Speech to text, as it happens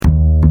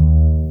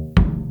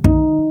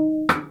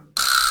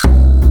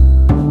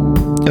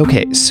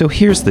Okay, so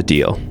here's the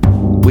deal.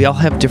 We all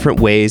have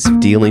different ways of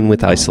dealing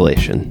with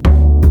isolation.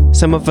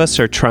 Some of us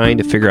are trying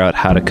to figure out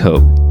how to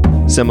cope.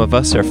 Some of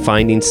us are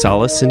finding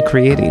solace in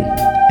creating.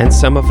 And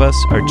some of us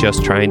are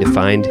just trying to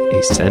find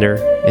a center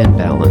and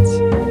balance.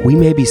 We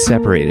may be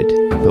separated,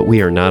 but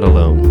we are not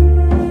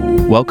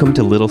alone. Welcome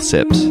to Little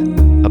Sips,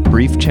 a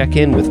brief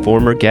check-in with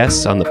former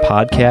guests on the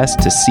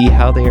podcast to see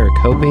how they are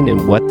coping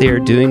and what they are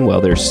doing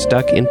while they're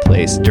stuck in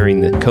place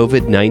during the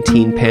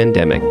COVID-19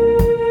 pandemic.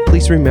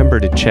 Please remember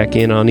to check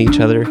in on each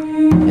other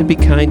and be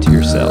kind to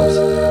yourselves.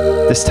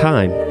 This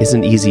time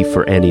isn't easy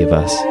for any of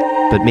us,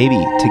 but maybe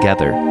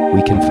together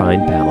we can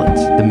find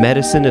balance. The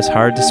medicine is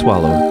hard to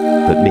swallow,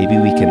 but maybe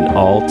we can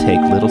all take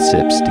little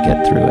sips to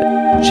get through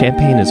it.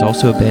 Champagne is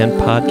Also a Band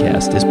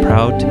podcast is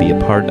proud to be a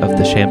part of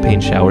the Champagne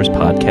Showers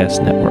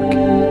Podcast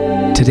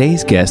Network.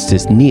 Today's guest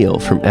is Neil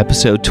from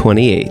episode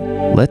 28.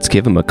 Let's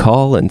give him a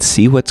call and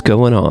see what's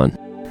going on.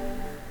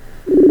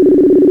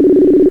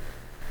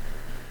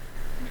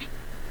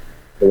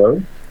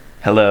 Hello?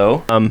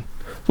 Hello.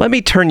 Let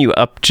me turn you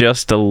up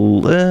just a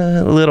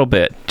little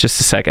bit. Just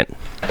a second.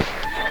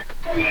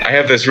 I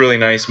have this really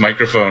nice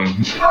microphone,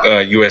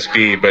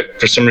 USB, but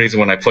for some reason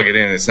when I plug it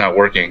in, it's not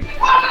working.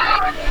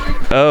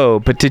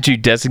 Oh, but did you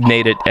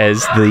designate it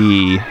as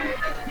the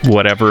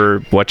whatever,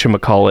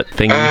 whatchamacallit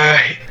thing?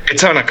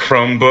 It's on a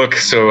Chromebook,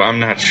 so I'm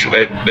not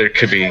sure. There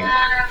could be.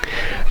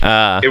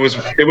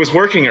 It was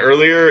working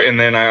earlier, and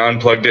then I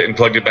unplugged it and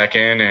plugged it back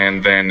in,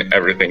 and then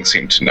everything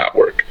seemed to not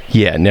work.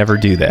 Yeah, never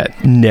do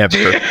that.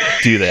 Never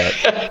do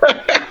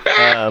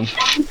that.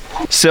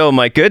 So,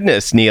 my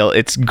goodness, Neil,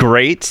 it's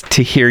great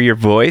to hear your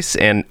voice,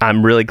 and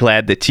I'm really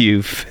glad that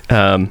you've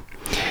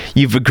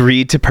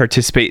agreed to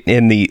participate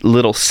in the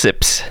Little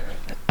Sips.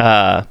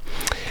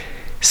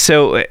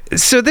 So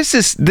this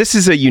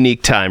is a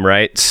unique time,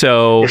 right?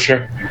 So for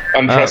sure,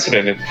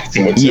 unprecedented.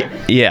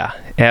 Yeah,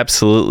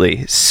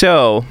 absolutely.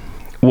 So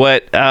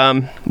what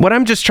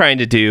I'm just trying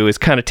to do is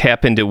kind of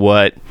tap into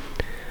what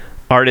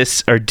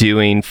artists are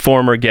doing,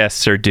 former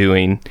guests are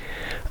doing,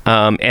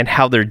 and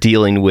how they're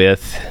dealing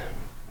with,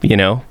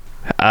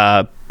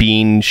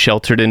 being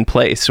sheltered in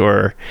place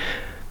or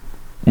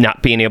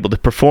not being able to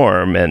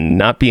perform and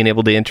not being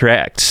able to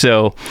interact.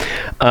 So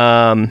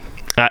I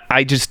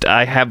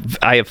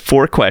have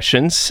 4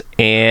 questions,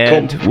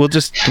 and cool. we'll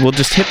just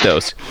hit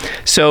those.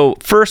 So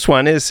first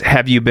one is,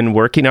 have you been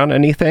working on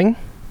anything,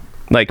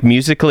 like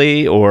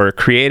musically or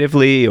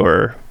creatively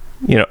or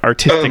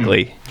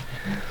artistically?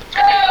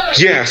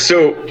 Yeah.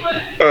 So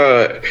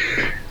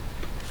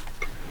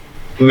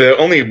the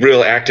only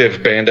real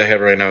active band I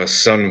have right now is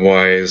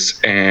Sunwise,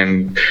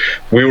 and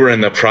we were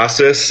in the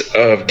process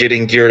of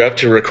getting geared up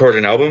to record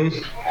an album.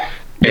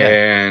 Yeah.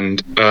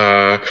 And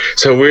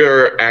so we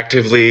are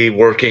actively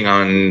working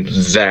on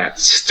that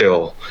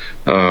still.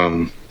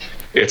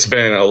 It's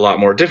been a lot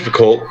more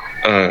difficult,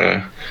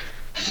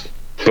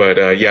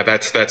 but yeah,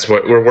 that's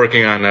what we're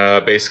working on.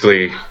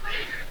 Basically,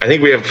 I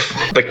think we have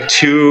like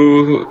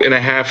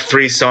 2.5,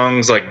 3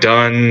 songs like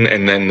done,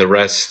 and then the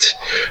rest,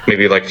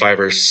 maybe like 5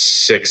 or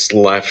 6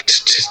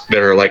 left that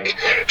are like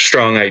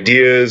strong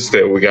ideas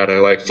that we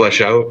gotta like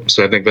flesh out.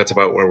 So I think that's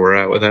about where we're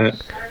at with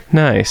that.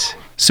 Nice.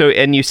 So,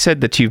 and you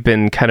said that you've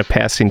been kind of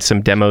passing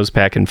some demos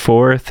back and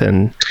forth,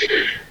 and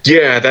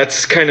yeah,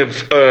 that's kind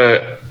of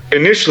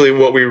initially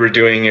what we were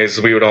doing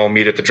is we would all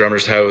meet at the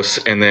drummer's house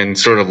and then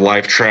sort of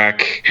live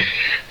track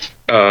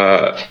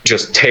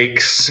just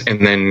takes,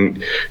 and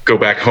then go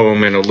back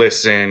home and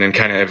listen and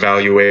kind of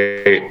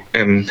evaluate.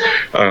 And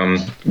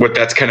what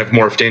that's kind of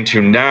morphed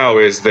into now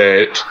is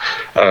that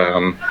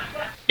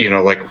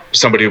like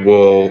somebody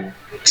will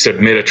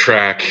submit a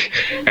track,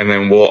 and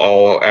then we'll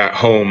all at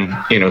home,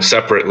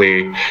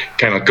 separately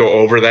kind of go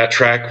over that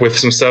track with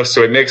some stuff.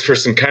 So it makes for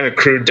some kind of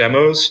crude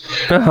demos.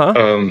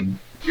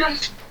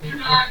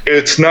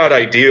 It's not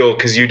ideal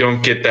because you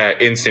don't get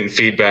that instant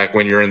feedback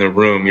when you're in the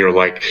room. You're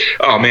like,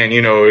 oh man,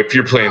 if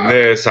you're playing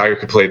this, I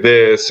could play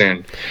this.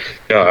 And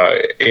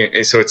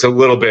so it's a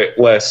little bit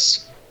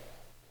less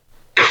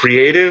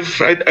creative,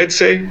 I'd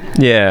say.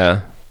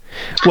 Yeah.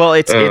 Well,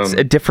 it's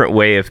a different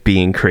way of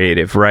being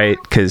creative, right?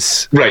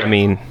 Because, right. I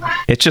mean,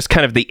 it's just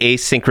kind of the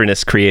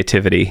asynchronous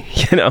creativity,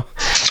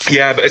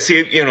 Yeah, but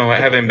see, I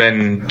haven't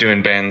been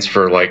doing bands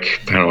for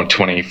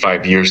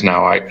 25 years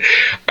now.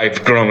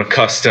 I've grown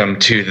accustomed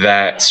to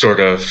that sort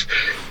of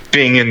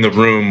being in the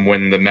room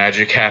when the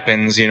magic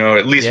happens,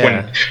 at least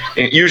when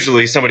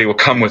usually somebody will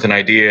come with an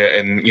idea,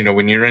 and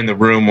when you're in the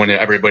room when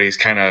everybody's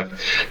kind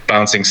of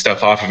bouncing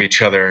stuff off of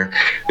each other,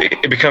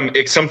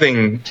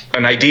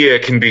 an idea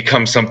can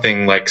become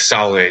something like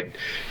solid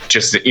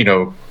just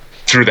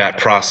through that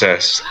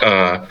process.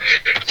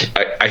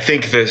 I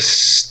think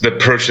the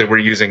approach that we're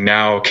using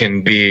now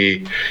can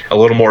be a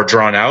little more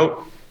drawn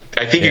out.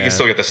 I think you can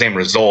still get the same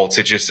results.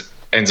 It just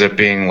ends up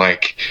being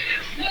like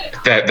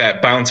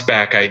that bounce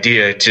back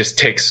idea just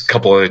takes a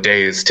couple of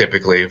days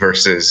typically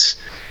versus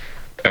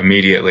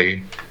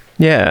immediately.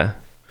 Yeah.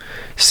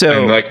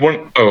 So, and like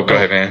go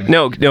ahead, man.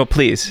 No,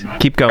 please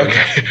keep going.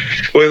 Okay.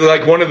 Well,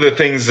 like one of the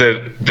things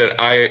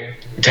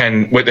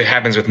what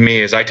happens with me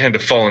is I tend to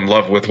fall in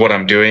love with what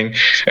I'm doing,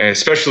 and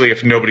especially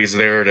if nobody's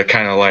there to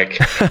kind of like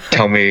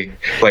tell me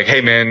like, hey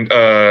man,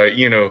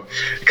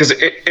 because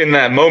in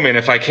that moment,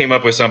 if I came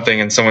up with something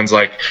and someone's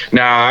like,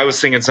 nah, I was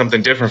thinking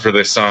something different for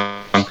this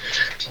song,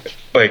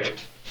 like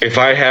if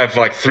I have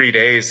like 3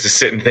 days to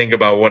sit and think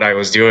about what I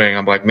was doing,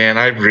 I'm like, man,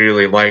 I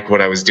really like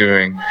what I was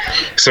doing.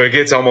 So it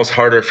gets almost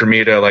harder for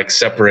me to like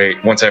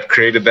separate once I've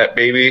created that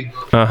baby.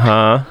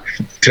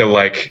 To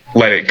like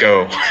let it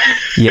go.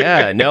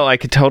 Yeah, no, I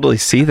could totally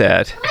see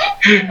that.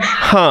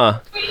 Huh.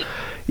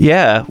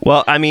 Yeah.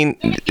 Well, I mean,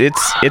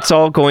 it's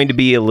all going to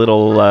be a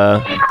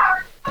little.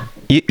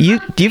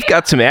 You've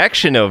got some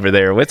action over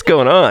there. What's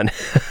going on?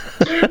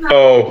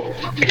 Oh,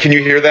 can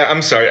you hear that?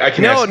 I'm sorry. I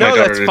can ask my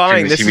daughter to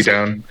turn the TV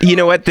down. You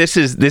know what? This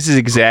is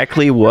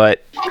exactly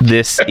what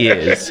this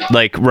is.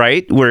 Like,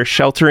 right? We're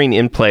sheltering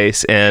in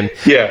place, and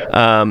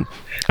yeah.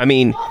 I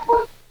mean,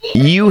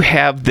 you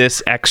have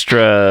this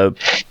extra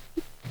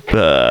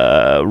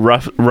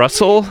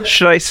rustle,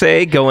 should I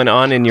say, going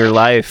on in your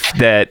life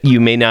that you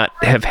may not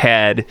have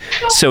had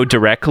so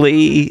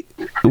directly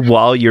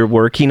while you're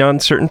working on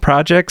certain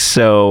projects.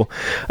 So,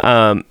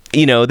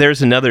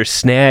 there's another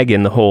snag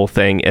in the whole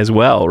thing as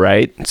well,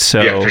 right?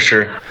 So, yeah, for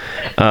sure.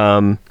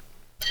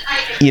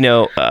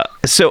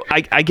 So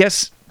I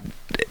guess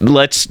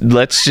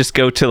let's just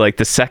go to like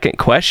the second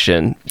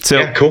question. So,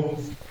 yeah,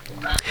 cool.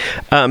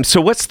 So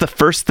what's the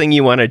first thing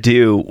you want to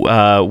do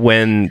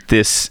when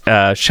this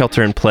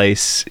shelter in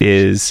place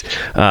is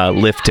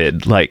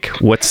lifted? Like,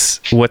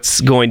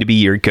 what's going to be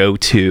your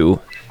go-to?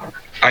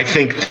 I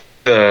think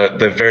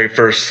the very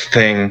first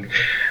thing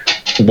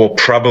will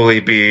probably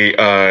be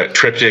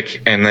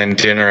triptych and then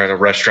dinner at a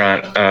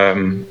restaurant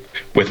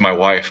with my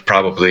wife,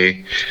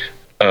 probably.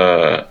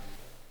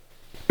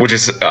 Which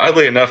is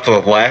oddly enough the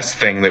last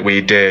thing that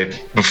we did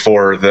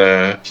before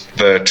the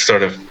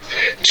sort of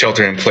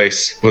shelter in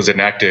place was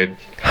enacted.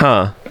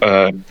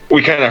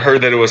 We kind of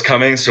heard that it was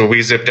coming, so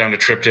we zipped down to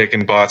Triptych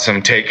and bought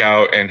some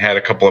takeout and had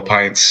a couple of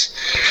pints,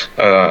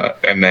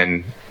 and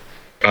then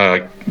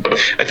I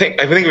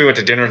think we went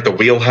to dinner at the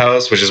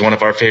Wheelhouse, which is one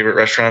of our favorite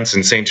restaurants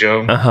in St.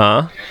 Joe.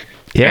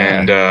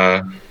 Yeah. And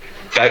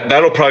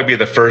that'll probably be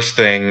the first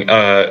thing.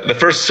 The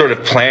first sort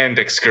of planned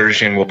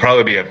excursion will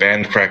probably be a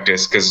band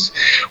practice because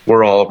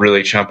we're all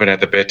really chomping at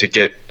the bit to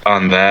get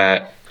on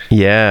that.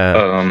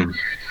 Yeah.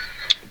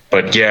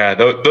 But yeah,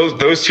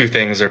 those two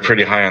things are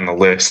pretty high on the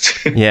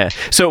list. Yeah.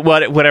 So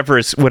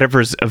whatever's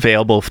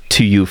available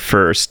to you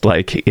first.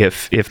 Like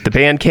if the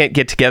band can't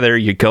get together,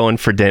 you're going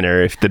for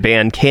dinner. If the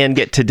band can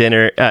get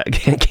together,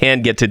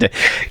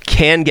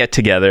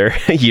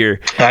 you're.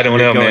 I don't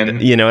know, man.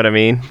 You know what I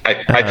mean?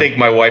 I think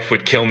my wife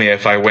would kill me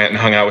if I went and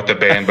hung out with the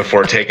band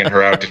before taking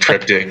her out to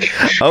Triptych.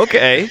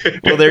 Okay.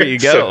 Well, there you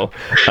go.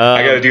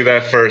 I got to do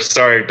that first.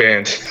 Sorry,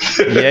 band.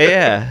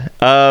 Yeah.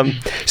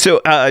 So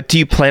do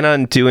you plan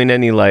on doing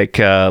any like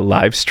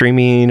live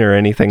streaming or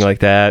anything like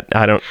that?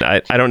 I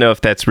don't know if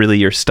that's really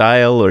your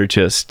style or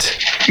just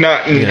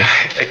not.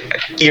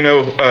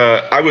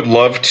 I would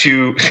love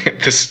to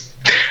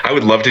I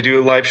would love to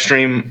do a live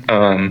stream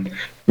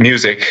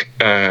music.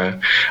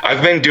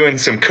 I've been doing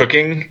some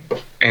cooking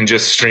and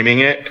just streaming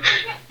it.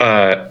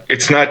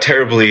 It's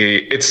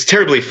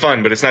terribly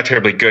fun, but it's not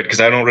terribly good because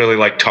I don't really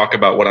like talk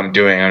about what I'm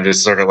doing. I'm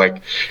just sort of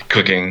like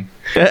cooking,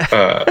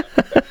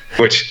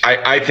 which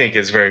I think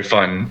is very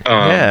fun.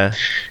 Yeah.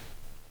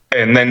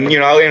 And then,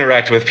 I'll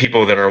interact with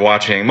people that are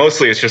watching.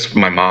 Mostly it's just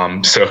my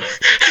mom. So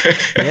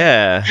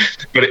yeah,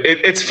 but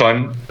it's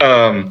fun.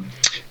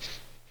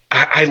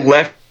 I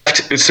left.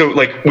 So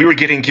like we were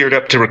getting geared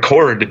up to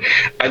record.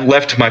 I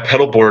left my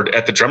pedal board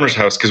at the drummer's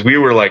house because we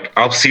were like,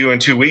 I'll see you in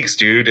 2 weeks,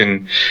 dude.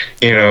 And,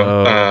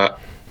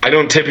 I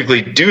don't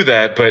typically do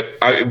that, but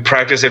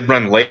practice had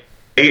run late.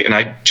 And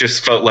I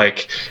just felt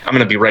like I'm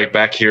going to be right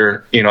back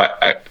here.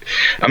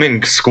 I'm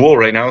in school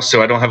right now,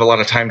 so I don't have a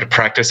lot of time to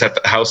practice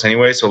at the house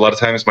anyway. So a lot of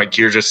times my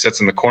gear just sits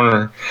in the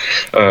corner.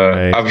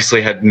 Right.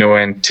 Obviously had no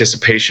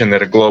anticipation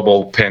that a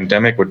global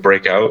pandemic would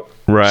break out.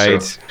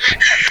 Right. So.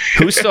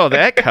 Who saw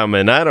that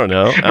coming? I don't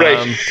know.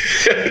 Right.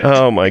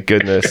 Oh my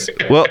goodness.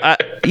 Well,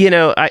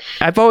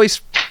 I've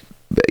always,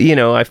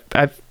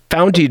 I've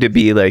found you to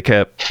be like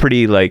a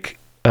pretty like,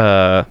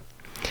 kind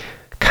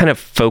of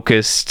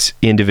focused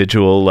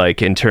individual,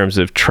 like in terms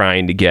of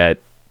trying to get,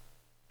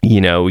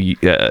 in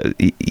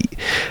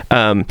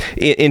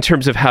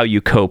terms of how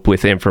you cope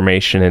with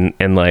information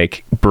and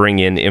like bring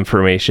in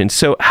information.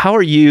 So how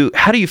do you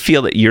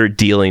feel that you're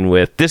dealing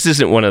with, this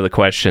isn't one of the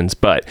questions,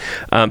 but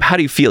how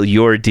do you feel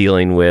you're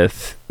dealing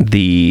with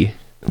the,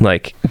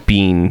 like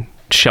being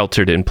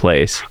sheltered in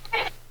place?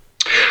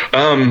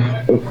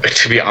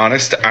 To be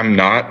honest, I'm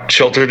not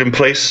sheltered in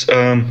place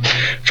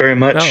very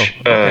much.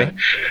 Oh, okay.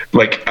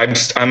 Like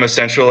I'm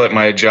essential at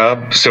my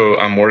job, so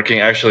I'm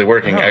working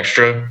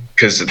extra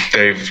because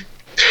they've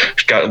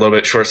got a little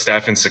bit short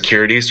staff in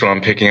security, so I'm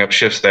picking up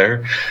shifts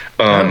there.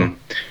 I'm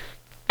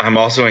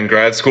also in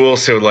grad school,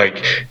 so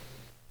like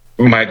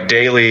my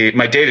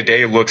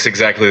day-to-day looks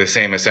exactly the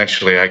same.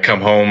 Essentially, I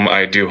come home,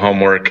 I do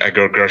homework, I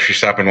go grocery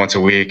shopping once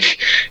a week.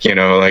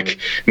 Like,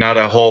 not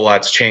a whole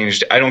lot's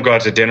changed. I don't go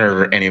out to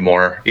dinner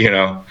anymore.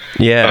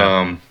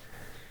 Yeah.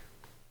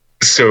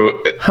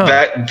 So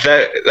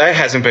that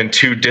hasn't been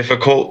too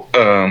difficult.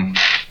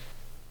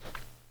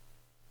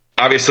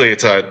 Obviously,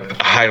 it's a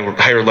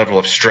higher level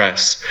of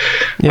stress.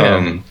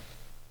 Yeah.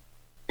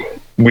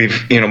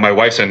 My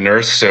wife's a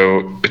nurse,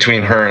 so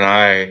between her and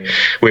I,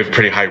 we have a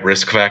pretty high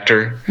risk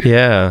factor.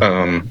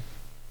 Yeah.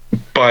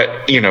 But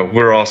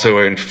we're also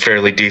in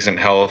fairly decent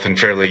health and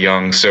fairly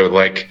young, so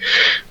like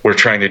we're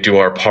trying to do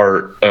our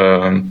part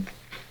to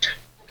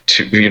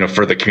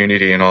for the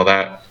community and all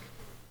that.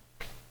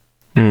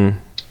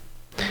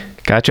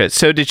 Gotcha.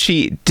 So did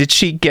she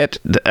get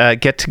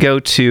to go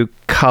to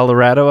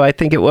Colorado, I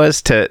think it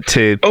was, to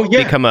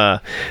become a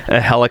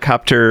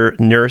helicopter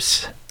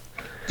nurse?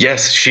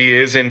 Yes, she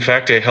is in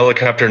fact a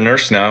helicopter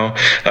nurse now,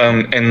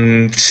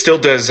 and still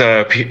does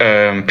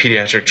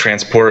pediatric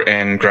transport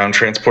and ground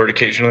transport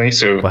occasionally.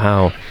 So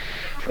wow.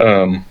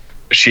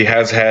 She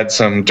has had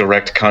some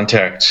direct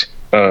contact,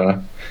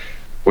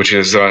 which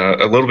is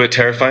a little bit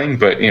terrifying,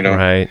 but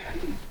right.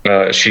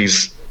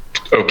 She's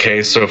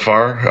okay so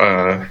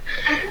far.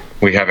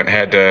 We haven't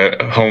had to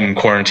home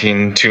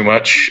quarantine too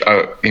much,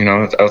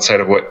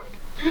 outside of what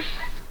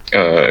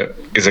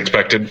is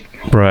expected.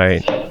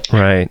 Right.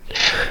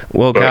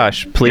 Well,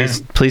 gosh,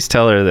 please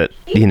tell her that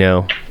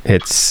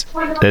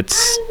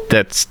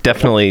that's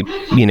definitely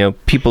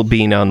people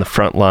being on the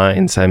front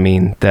lines. I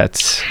mean,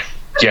 that's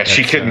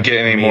she couldn't get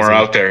any more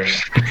out there.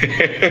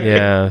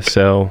 Yeah,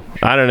 so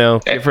I don't know.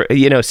 Give her,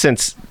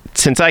 since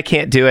I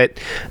can't do it,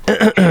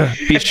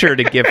 be sure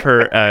to give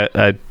her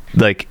a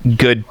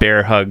good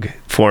bear hug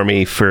for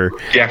me for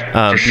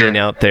for sure. being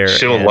out there.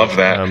 She'll love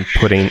that.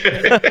 Putting.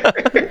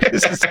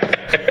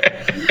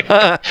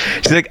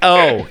 She's like,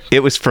 oh, it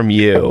was from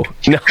you.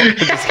 No, I'm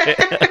just kidding.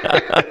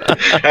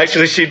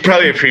 Actually, she'd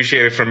probably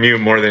appreciate it from you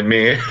more than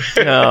me.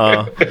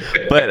 No,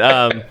 but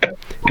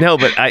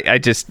I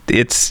just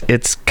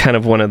it's kind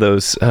of one of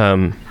those.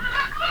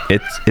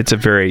 It's a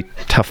very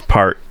tough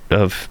part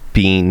of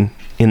being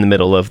in the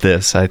middle of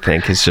this. I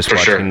think is just for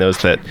watching those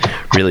that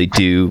really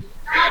do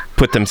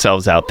put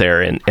themselves out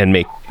there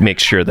and make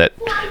sure that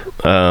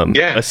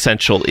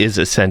essential is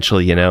essential.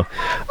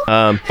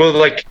 Well,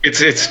 like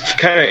it's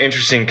kind of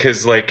interesting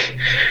because like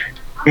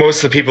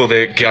most of the people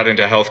that got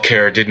into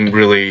healthcare didn't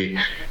really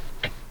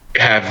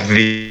have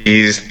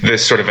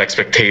this sort of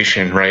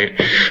expectation,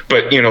 right?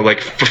 But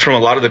like from a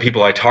lot of the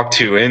people I talk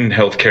to in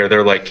healthcare,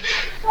 they're like,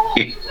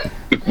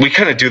 we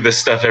kind of do this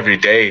stuff every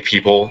day,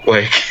 people.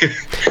 Like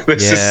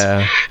this is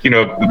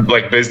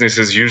like business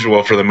as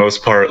usual for the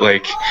most part.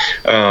 Like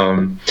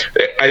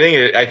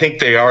I think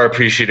they are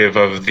appreciative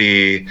of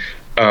the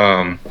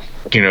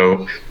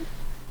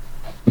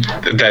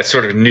that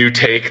sort of new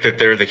take that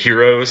they're the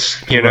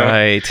heroes,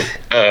 right.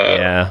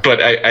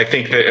 But I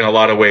think that in a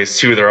lot of ways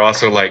too, they're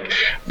also like,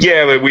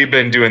 but we've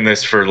been doing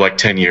this for like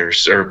 10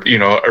 years or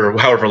or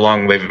however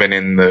long they've been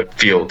in the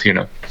field.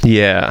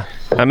 Yeah,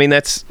 I mean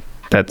that's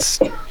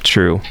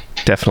true,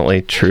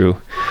 definitely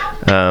true.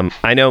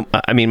 I know,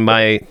 I mean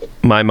my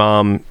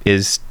mom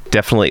is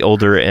definitely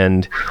older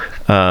and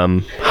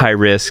high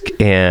risk,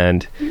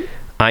 and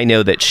I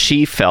know that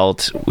she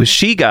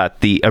got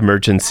the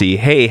emergency,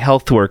 hey,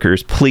 health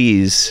workers,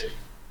 please,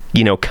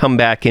 come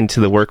back into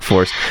the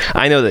workforce.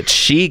 I know that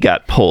she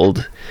got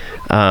pulled.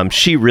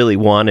 She really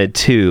wanted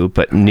to,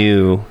 but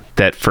knew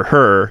that for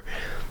her,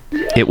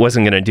 it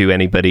wasn't going to do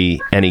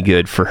anybody any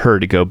good for her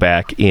to go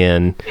back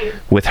in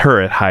with her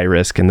at high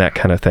risk and that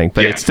kind of thing.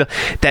 But it's still,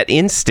 that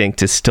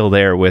instinct is still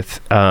there with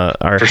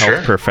our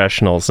health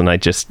professionals. And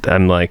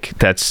I'm like,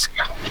 that's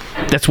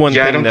one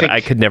thing that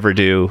I could never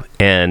do.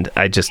 And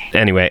I just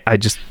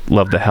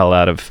love the hell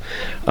out of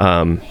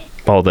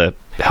all the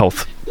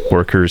health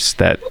workers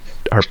that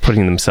are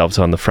putting themselves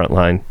on the front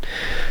line.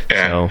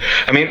 Yeah. So.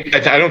 I mean,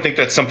 I don't think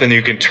that's something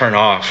you can turn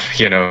off,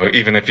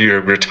 even if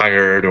you're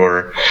retired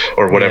or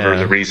whatever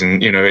the reason,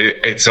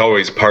 it's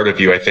always part of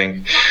you, I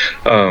think.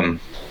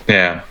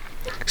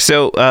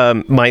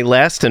 So my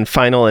last and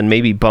final and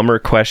maybe bummer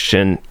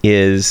question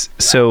is,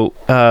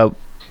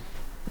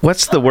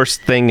 what's the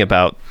worst thing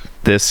about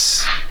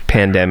this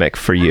pandemic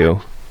for you?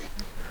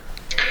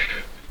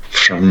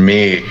 For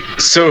me?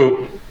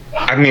 So,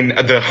 I mean,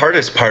 the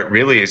hardest part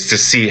really is to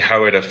see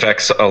how it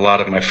affects a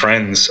lot of my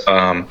friends.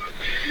 I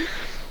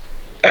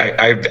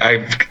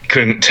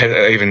couldn't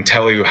even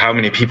tell you how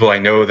many people I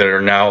know that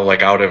are now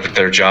like out of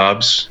their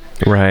jobs.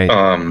 Right.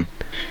 And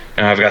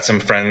I've got some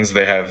friends,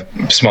 they have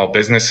small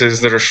businesses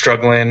that are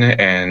struggling,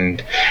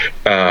 and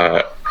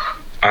I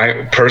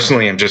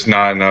personally am just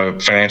not in a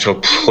financial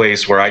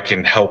place where I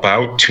can help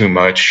out too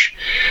much.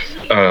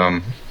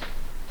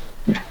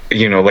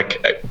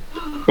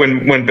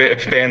 when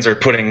bands are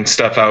putting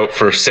stuff out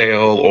for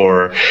sale,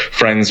 or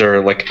friends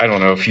are like, I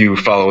don't know if you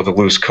follow the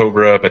Loose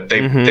Cobra, but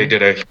they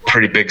did a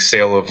pretty big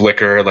sale of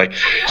liquor. Like,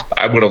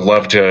 I would have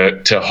loved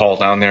to haul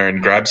down there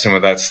and grab some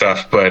of that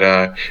stuff, but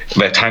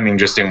that timing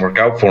just didn't work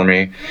out for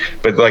me.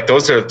 But like,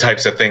 those are the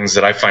types of things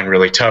that I find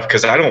really tough,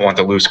 because I don't want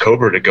the Loose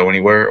Cobra to go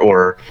anywhere,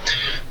 or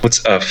what's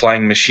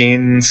Flying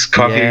Machines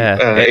coffee,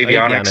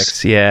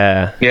 Avionics.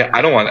 Yeah,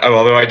 I don't want.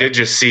 Although I did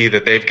just see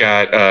that they've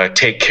got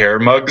Take Care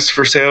mugs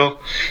for sale,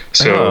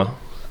 so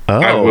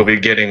I will be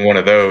getting one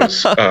of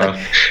those.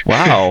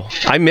 Wow,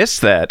 I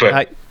missed that. But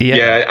I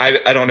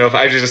don't know if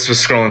I just was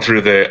scrolling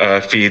through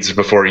the feeds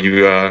before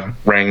you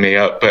rang me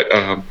up, but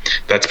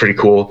that's pretty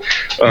cool.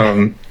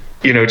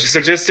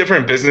 Just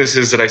different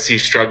businesses that I see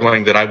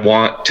struggling that I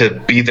want to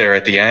be there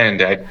at the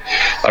end.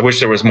 I wish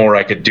there was more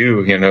I could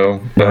do,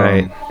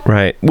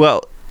 Right.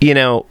 Well,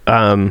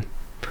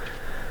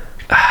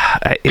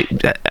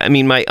 I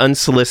mean, my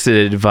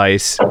unsolicited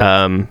advice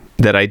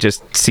that I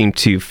just seem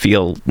to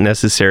feel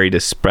necessary to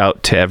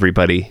sprout to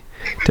everybody.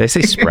 Did I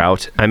say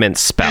sprout? I meant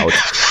spout.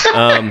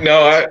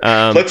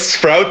 Let's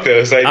sprout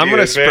this. I'm going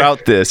to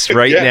sprout this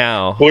right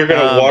now. We're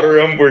going to water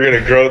them. We're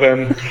going to grow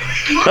them.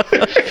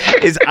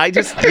 I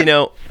just,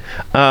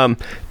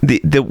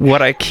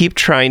 what I keep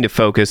trying to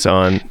focus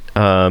on,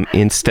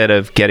 instead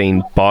of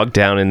getting bogged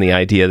down in the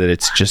idea that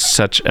it's just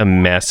such a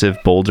massive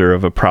boulder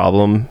of a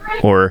problem,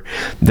 or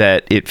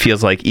that it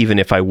feels like even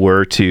if I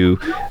were to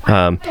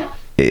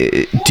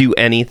do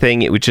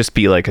anything, it would just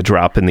be like a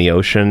drop in the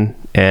ocean.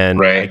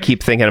 And I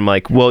keep thinking, I'm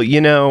like, well,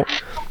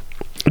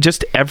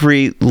 just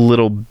every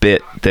little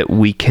bit that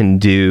we can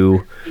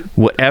do,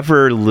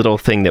 whatever little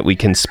thing that we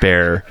can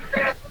spare,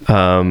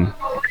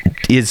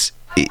 it's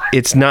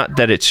not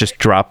that it's just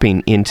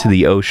dropping into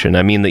the ocean.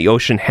 I mean, the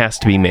ocean has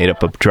to be made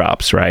up of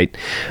drops, right?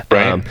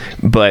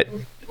 But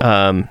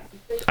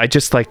I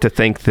just like to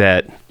think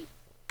that,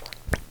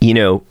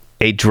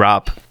 a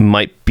drop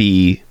might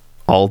be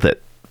all that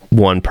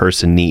one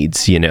person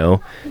needs,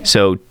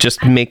 so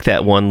just make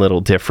that one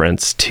little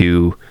difference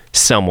to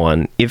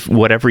someone, if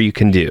whatever you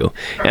can do.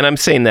 And I'm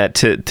saying that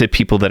to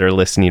people that are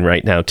listening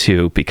right now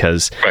too,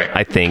 because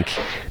I think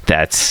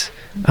that's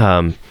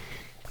I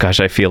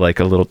feel like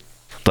a little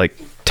like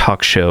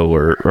talk show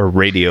or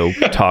radio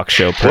talk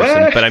show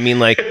person. But I mean,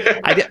 like,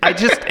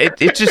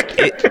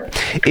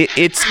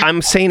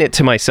 I'm saying it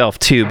to myself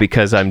too,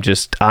 because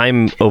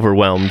I'm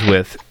overwhelmed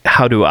with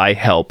how do I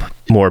help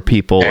more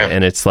people.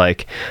 And it's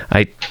like,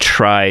 I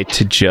try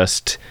to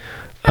just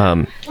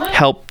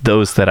help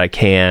those that I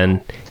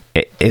can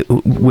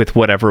with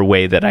whatever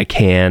way that I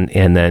can.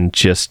 And then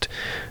just,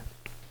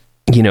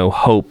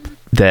 hope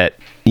that,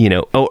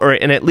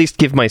 and at least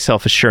give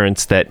myself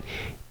assurance that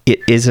it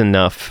is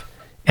enough.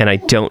 And I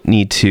don't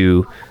need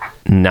to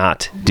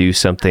not do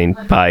something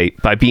by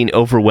being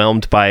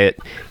overwhelmed by it.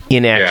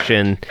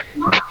 Inaction,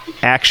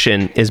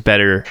 action is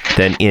better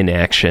than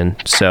inaction.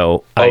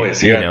 So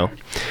always, and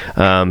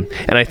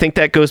I think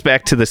that goes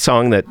back to the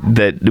song that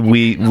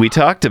we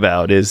talked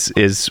about is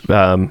Rose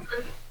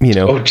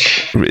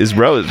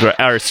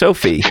or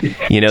Sophie,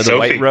 the Sophie,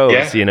 White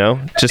Rose,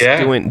 just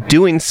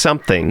doing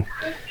something.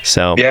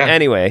 So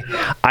anyway,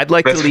 I'd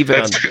like to leave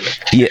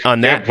it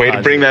on that. Way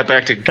to bring that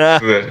back to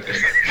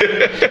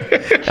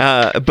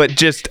but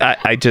just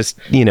I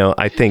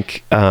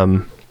think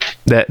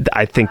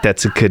I think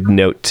that's a good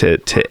note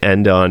to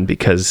end on,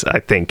 because I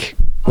think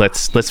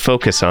let's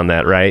focus on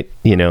that, right?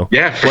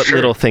 What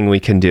little thing we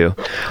can do.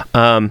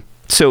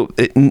 So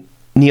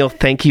Neil,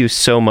 thank you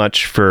so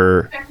much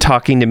for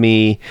talking to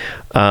me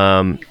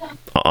on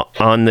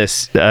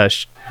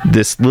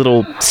this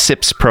little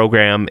SIPS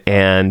program,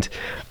 and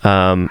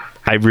I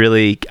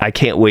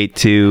can't wait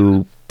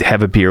to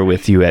have a beer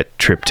with you at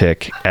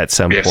Triptych at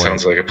some point.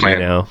 Sounds like a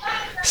plan.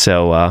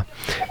 So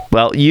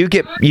well, you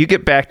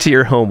get back to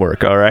your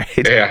homework, all right?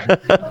 Yeah,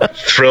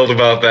 thrilled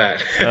about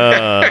that.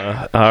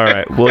 All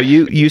right. Well,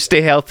 you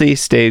stay healthy,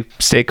 stay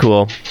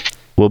cool.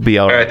 We'll be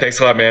all right. All right, thanks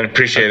a lot, man.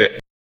 Appreciate it.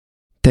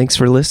 Thanks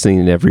for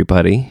listening,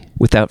 everybody.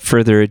 Without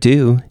further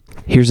ado,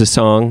 here's a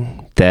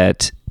song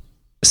that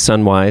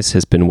Sunwise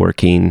has been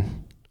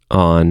working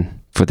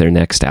on for their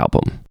next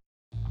album.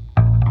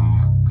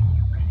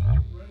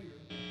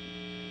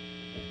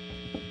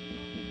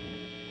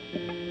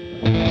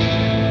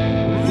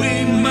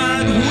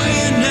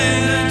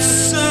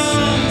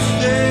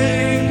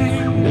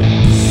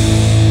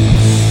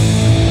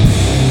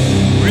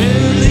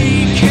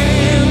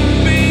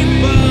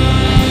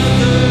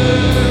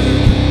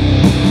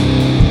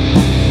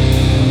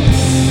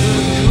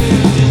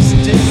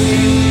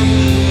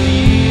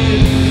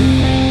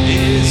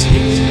 It's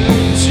here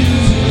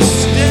to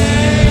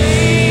stay.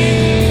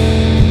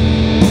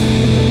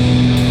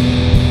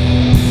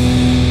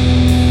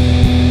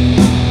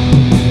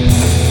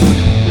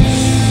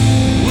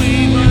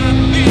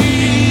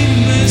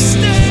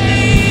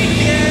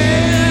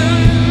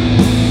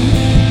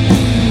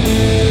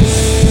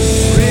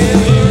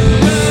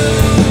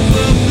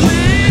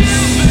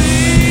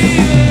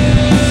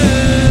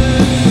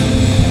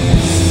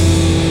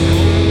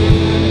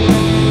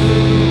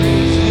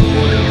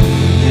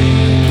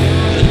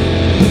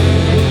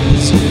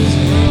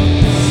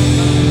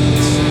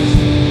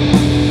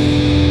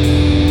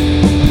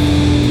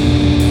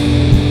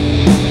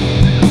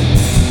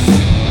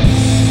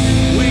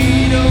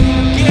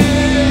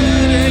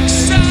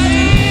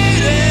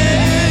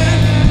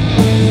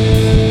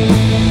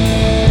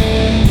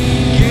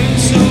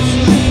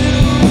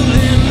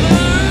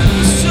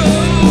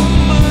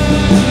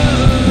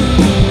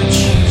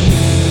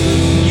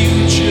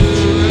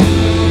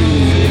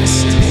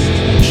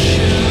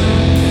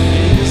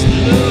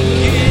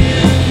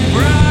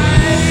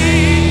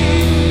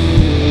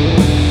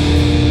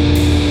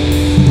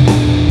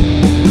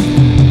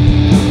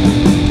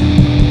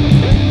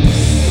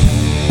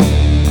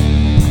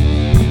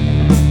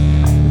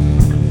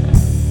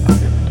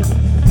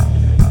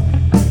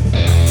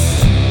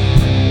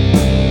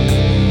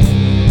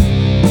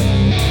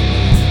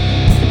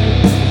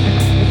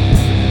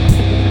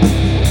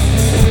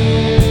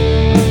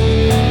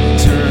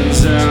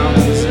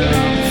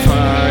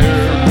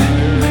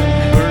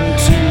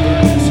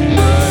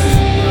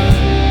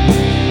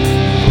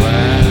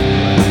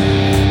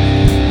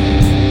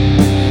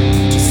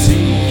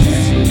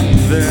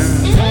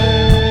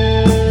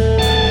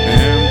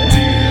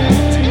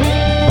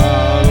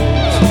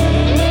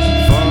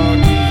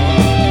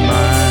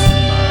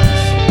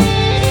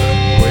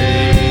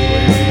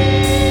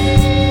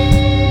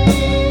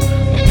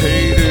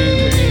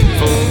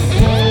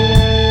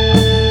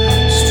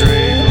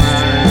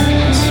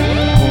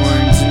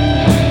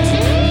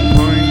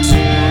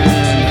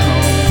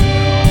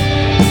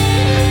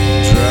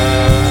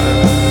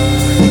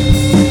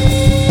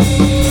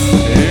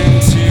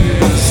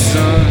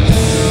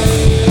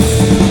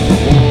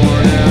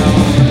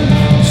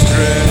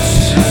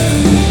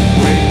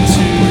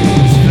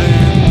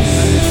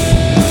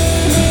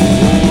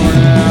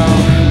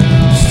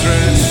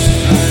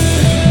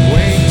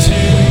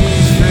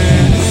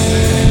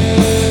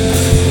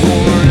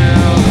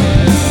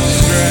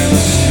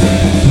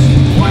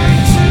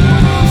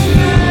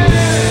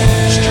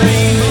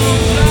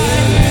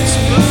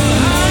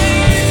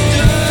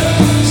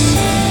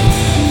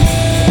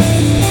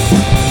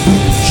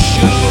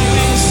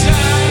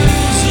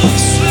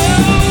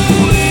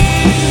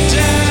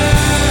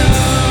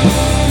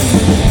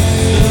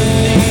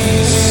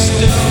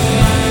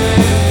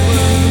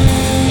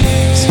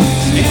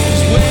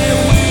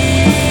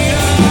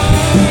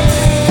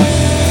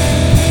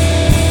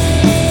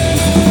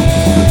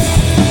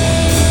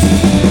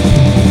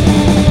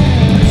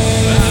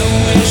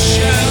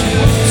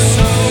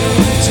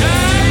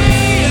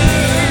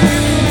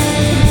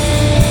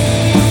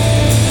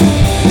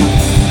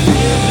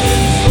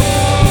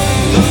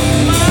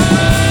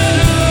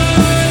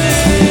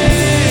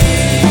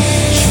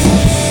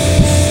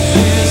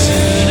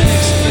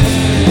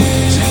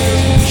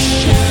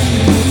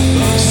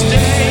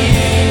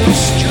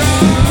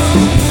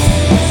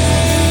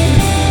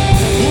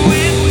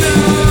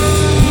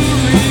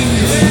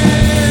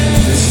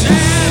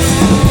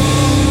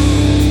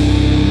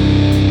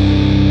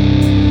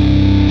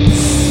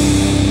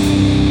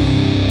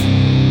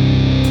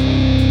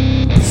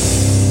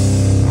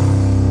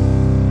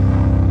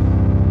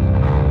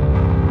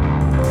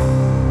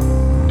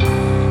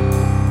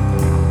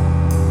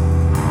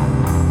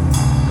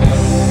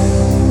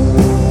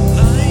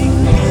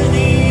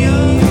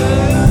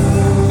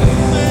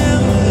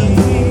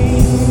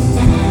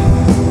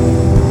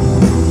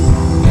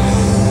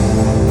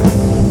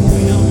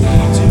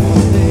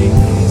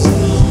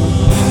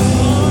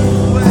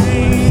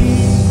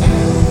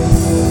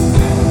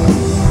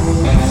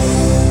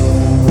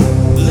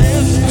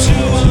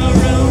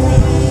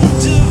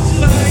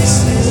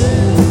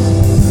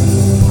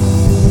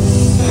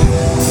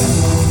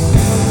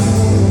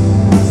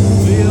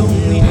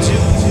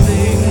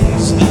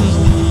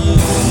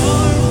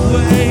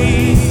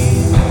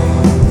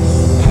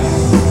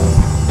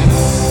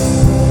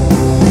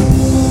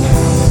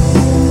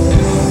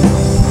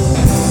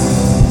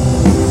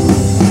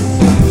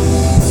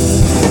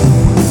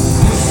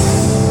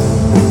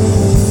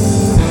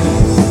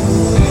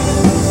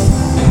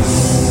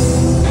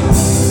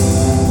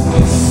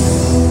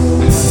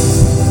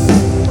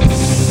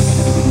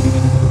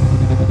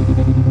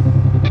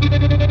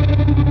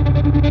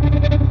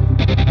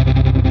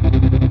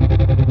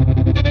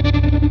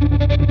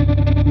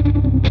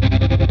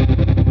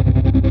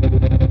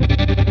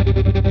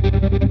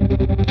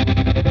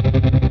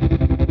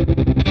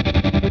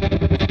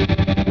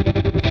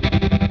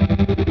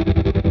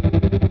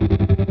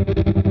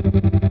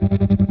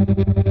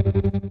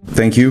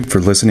 Thank you for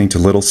listening to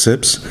Little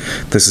Sips.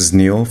 This is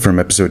Neil from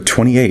episode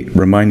 28,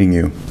 reminding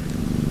you,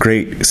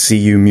 great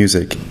CU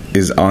music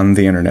is on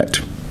the internet.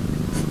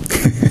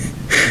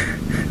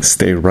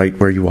 Stay right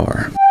where you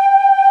are.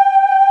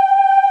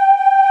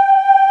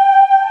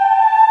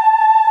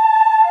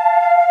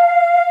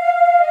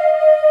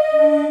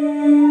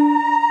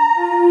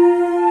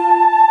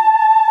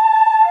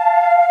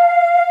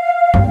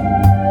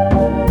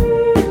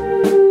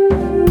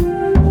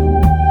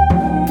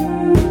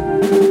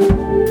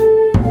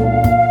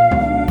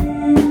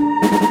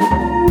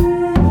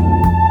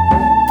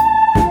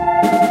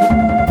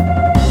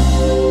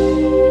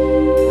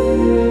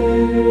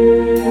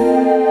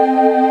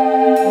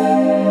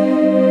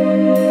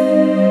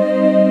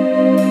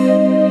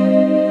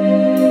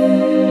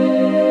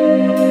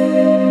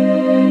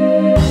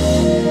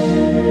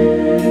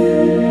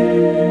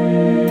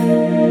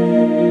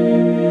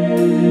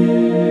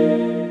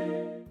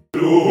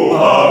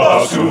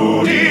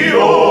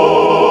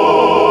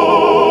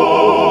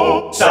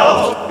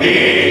 Sounds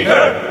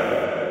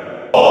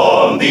bigger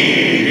on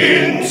the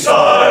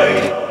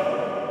inside.